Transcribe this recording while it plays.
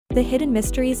The hidden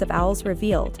mysteries of owls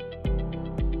revealed.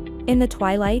 In the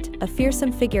twilight, a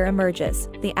fearsome figure emerges,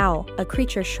 the owl, a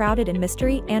creature shrouded in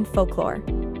mystery and folklore.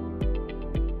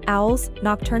 Owls,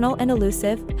 nocturnal and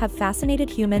elusive, have fascinated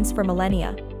humans for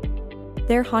millennia.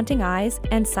 Their haunting eyes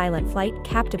and silent flight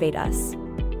captivate us.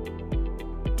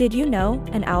 Did you know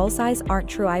an owl's eyes aren't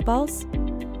true eyeballs?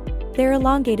 They're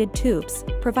elongated tubes,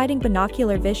 providing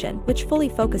binocular vision which fully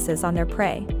focuses on their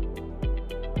prey.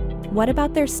 What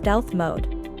about their stealth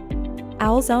mode?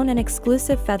 Owls own an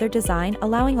exclusive feather design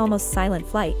allowing almost silent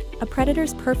flight, a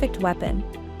predator's perfect weapon.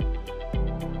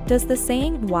 Does the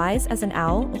saying, "wise as an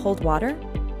owl," hold water?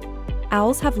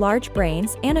 Owls have large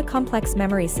brains and a complex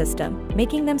memory system,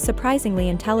 making them surprisingly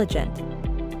intelligent.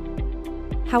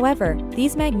 However,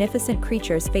 these magnificent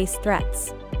creatures face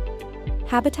threats.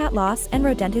 Habitat loss and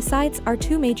rodenticides are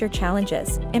two major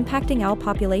challenges, impacting owl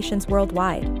populations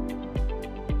worldwide.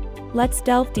 Let's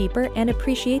delve deeper and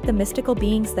appreciate the mystical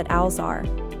beings that owls are.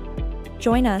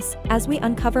 Join us as we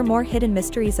uncover more hidden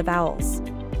mysteries of owls.